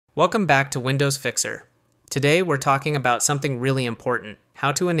Welcome back to Windows Fixer. Today we're talking about something really important,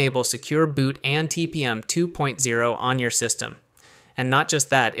 how to enable Secure Boot and TPM 2.0 on your system. And not just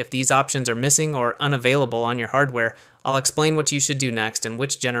that, if these options are missing or unavailable on your hardware, I'll explain what you should do next and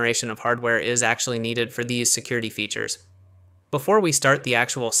which generation of hardware is actually needed for these security features. Before we start the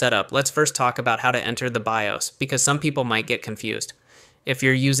actual setup, let's first talk about how to enter the BIOS, because some people might get confused. If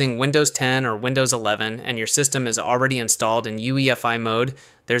you're using Windows 10 or Windows 11 and your system is already installed in UEFI mode,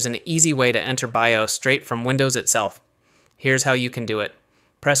 there's an easy way to enter BIOS straight from Windows itself. Here's how you can do it.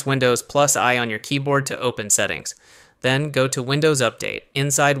 Press Windows +I on your keyboard to open settings. Then go to Windows Update.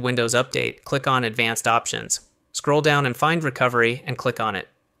 Inside Windows Update, click on Advanced Options. Scroll down and find Recovery and click on it.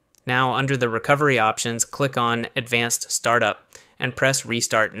 Now under the Recovery options, click on Advanced Startup and press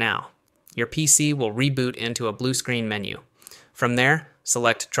Restart Now. Your PC will reboot into a blue screen menu. From there,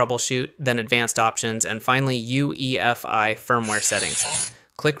 select Troubleshoot, then Advanced Options, and finally UEFI Firmware Settings.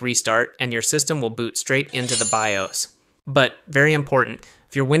 Click Restart, and your system will boot straight into the BIOS. But, very important,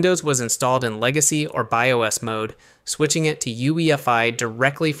 if your Windows was installed in Legacy or BIOS mode, switching it to UEFI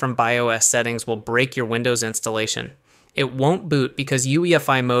directly from BIOS settings will break your Windows installation. It won't boot because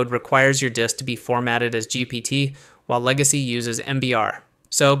UEFI mode requires your disk to be formatted as GPT, while Legacy uses MBR.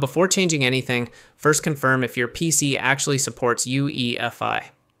 So before changing anything, first confirm if your PC actually supports UEFI.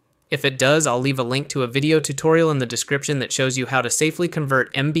 If it does, I'll leave a link to a video tutorial in the description that shows you how to safely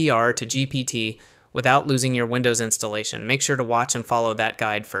convert MBR to GPT without losing your Windows installation. Make sure to watch and follow that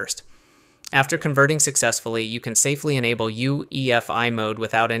guide first. After converting successfully, you can safely enable UEFI mode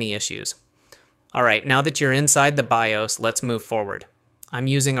without any issues. Alright, now that you're inside the BIOS, let's move forward. I'm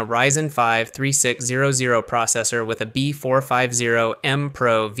using a Ryzen 5 3600 processor with a B450M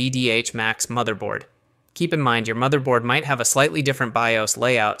Pro VDH Max motherboard. Keep in mind, your motherboard might have a slightly different BIOS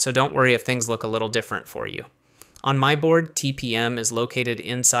layout, so don't worry if things look a little different for you. On my board, TPM is located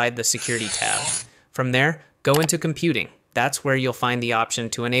inside the Security tab. From there, go into Computing. That's where you'll find the option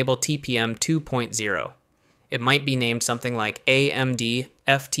to enable TPM 2.0. It might be named something like AMD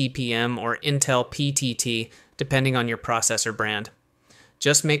FTPM or Intel PTT, depending on your processor brand.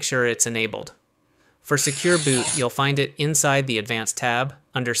 Just make sure it's enabled. For Secure Boot, you'll find it inside the Advanced tab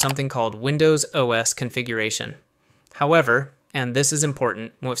under something called Windows OS Configuration. However, and this is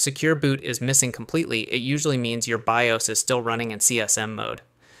important, if Secure Boot is missing completely, it usually means your BIOS is still running in CSM mode.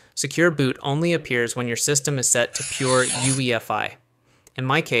 Secure Boot only appears when your system is set to pure UEFI. In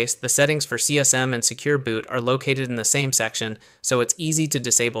my case, the settings for CSM and Secure Boot are located in the same section, so it's easy to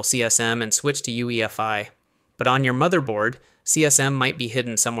disable CSM and switch to UEFI. But on your motherboard, CSM might be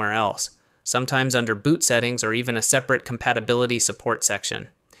hidden somewhere else, sometimes under boot settings or even a separate compatibility support section.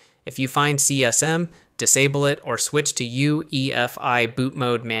 If you find CSM, disable it or switch to UEFI boot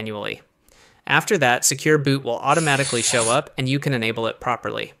mode manually. After that, Secure Boot will automatically show up and you can enable it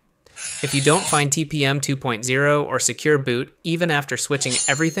properly. If you don't find TPM 2.0 or Secure Boot, even after switching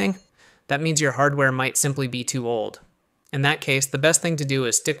everything, that means your hardware might simply be too old. In that case, the best thing to do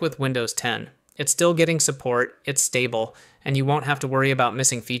is stick with Windows 10. It's still getting support, it's stable, and you won't have to worry about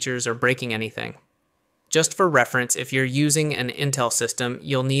missing features or breaking anything. Just for reference, if you're using an Intel system,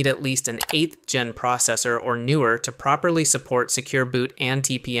 you'll need at least an 8th gen processor or newer to properly support Secure Boot and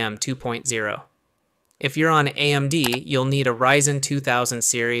TPM 2.0. If you're on AMD, you'll need a Ryzen 2000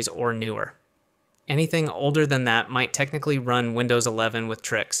 series or newer. Anything older than that might technically run Windows 11 with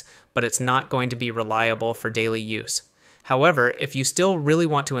tricks, but it's not going to be reliable for daily use. However, if you still really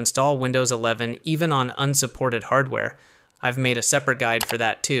want to install Windows 11 even on unsupported hardware, I've made a separate guide for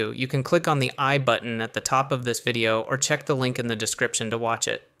that too. You can click on the I button at the top of this video or check the link in the description to watch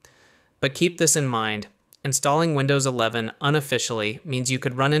it. But keep this in mind, installing Windows 11 unofficially means you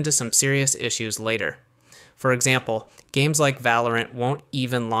could run into some serious issues later. For example, games like Valorant won't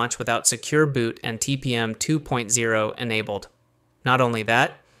even launch without Secure Boot and TPM 2.0 enabled. Not only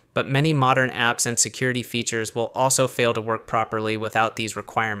that, but many modern apps and security features will also fail to work properly without these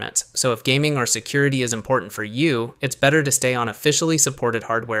requirements. So if gaming or security is important for you, it's better to stay on officially supported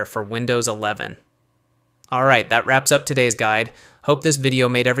hardware for Windows 11. Alright, that wraps up today's guide. Hope this video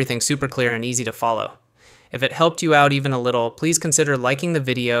made everything super clear and easy to follow. If it helped you out even a little, please consider liking the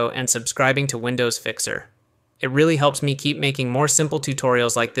video and subscribing to Windows Fixer. It really helps me keep making more simple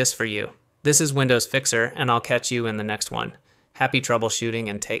tutorials like this for you. This is Windows Fixer, and I'll catch you in the next one. Happy troubleshooting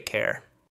and take care.